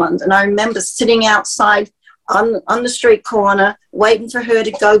Zealand. And I remember sitting outside on the street corner, waiting for her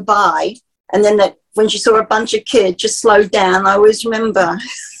to go by. And then when she saw a bunch of kids, just slowed down. I always remember,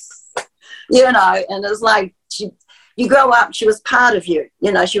 and it was like, you grow up, she was part of you.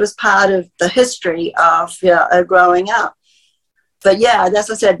 She was part of the history of growing up. But yeah, as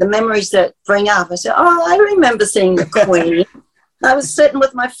I said, the memories that bring up, I said, I remember seeing the Queen. I was sitting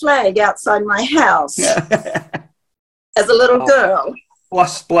with my flag outside my house as a little girl.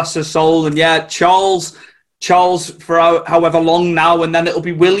 Bless her soul. And yeah, Charles for however long now, and then it'll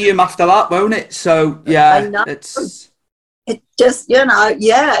be William after that, won't it? So yeah, it's just,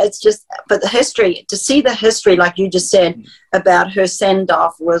 it's just, but the history, to see the history, like you just said, about her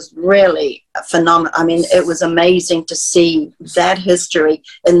send-off was really phenomenal. I mean, it was amazing to see that history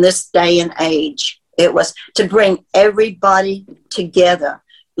in this day and age. It was to bring everybody together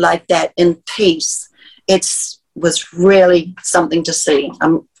like that in peace. It was really something to see.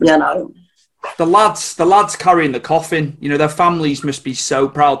 The lads carrying the coffin, their families must be so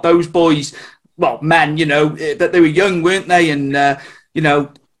proud. Those boys, well, men, that they were young, weren't they? And,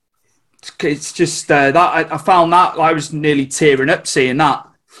 it's just that I found that I was nearly tearing up seeing that.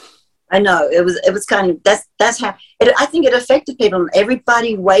 I know it was kind of, that's how I think it affected people.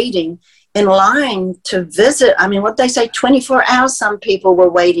 Everybody waiting in line to visit. I mean, what they say, 24 hours, some people were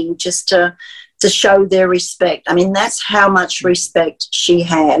waiting just to show their respect. I mean, that's how much respect she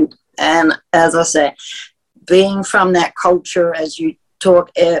had. And as I said, being from that culture, as you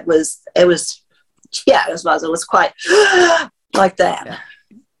talk, it was quite like that.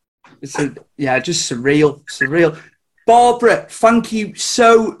 Yeah. Just surreal. Barbara, thank you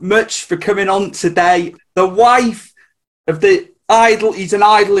so much for coming on today. The wife of the idol, he's an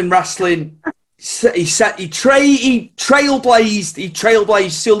idol in wrestling. He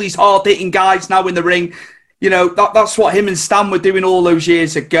trailblazed still these hard-hitting guys now in the ring. That's what him and Stan were doing all those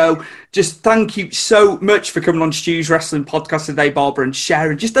years ago. Just thank you so much for coming on Stu's Wrestling Podcast today, Barbara, and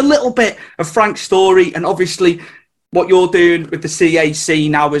sharing just a little bit of Frank's story, and obviously what you're doing with the CAC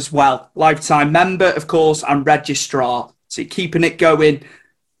now as well. Lifetime member, of course, and registrar. So you're keeping it going.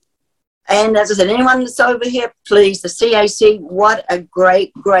 And as I said, anyone that's over here, please, the CAC, what a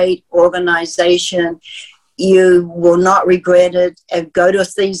great, great organization. You will not regret it. And go to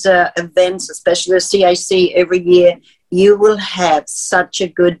these events, especially the CAC every year. You will have such a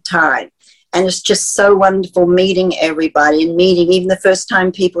good time. And it's just so wonderful meeting everybody and meeting even the first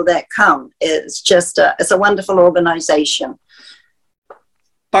time people that come. It's just it's a wonderful organization.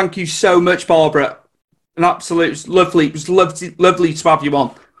 Thank you so much, Barbara. An absolute lovely. It was lovely to have you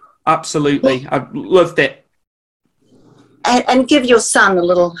on. Absolutely. I loved it. And give your son a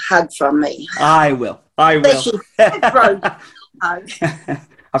little hug from me. I will. I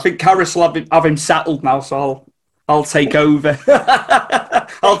think Karis will have him settled now, so I'll take over.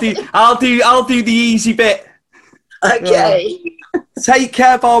 I'll do the easy bit. Okay. Take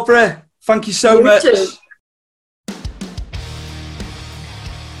care, Barbara. Thank you so much. Too.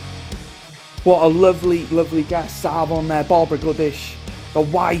 What a lovely, lovely guest to have on there. Barbara Goodish, the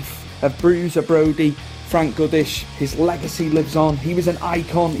wife of Bruiser Brody, Frank Goodish. His legacy lives on. He was an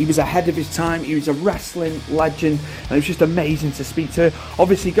icon. He was ahead of his time. He was a wrestling legend. And it was just amazing to speak to her.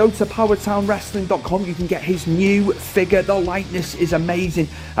 Obviously, go to powertownwrestling.com. You can get his new figure. The likeness is amazing,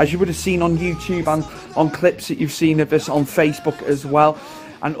 as you would have seen on YouTube and on clips that you've seen of us on Facebook as well.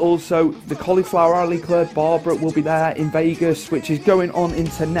 And also the Cauliflower Alley Club, Barbara will be there in Vegas, which is going on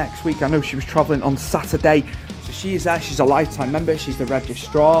into next week. I know she was travelling on Saturday, so she is there. She's a lifetime member. She's the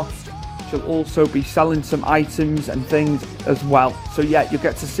registrar. She'll also be selling some items and things as well. So yeah, you'll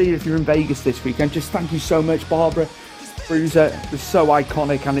get to see her if you're in Vegas this weekend. Just thank you so much, Barbara. Bruiser was so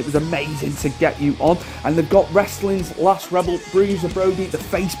iconic, and it was amazing to get you on. And they've got Wrestling's Last Rebel, Bruiser Brody, the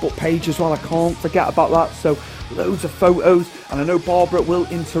Facebook page as well. I can't forget about that. So loads of photos, and I know Barbara will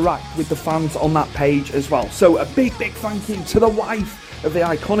interact with the fans on that page as well. So a big, big thank you to the wife of the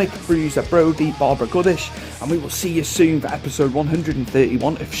iconic Bruiser Brody, Barbara Goodish, and we will see you soon for episode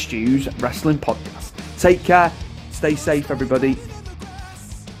 131 of Stu's Wrestling Podcast. Take care, stay safe, everybody.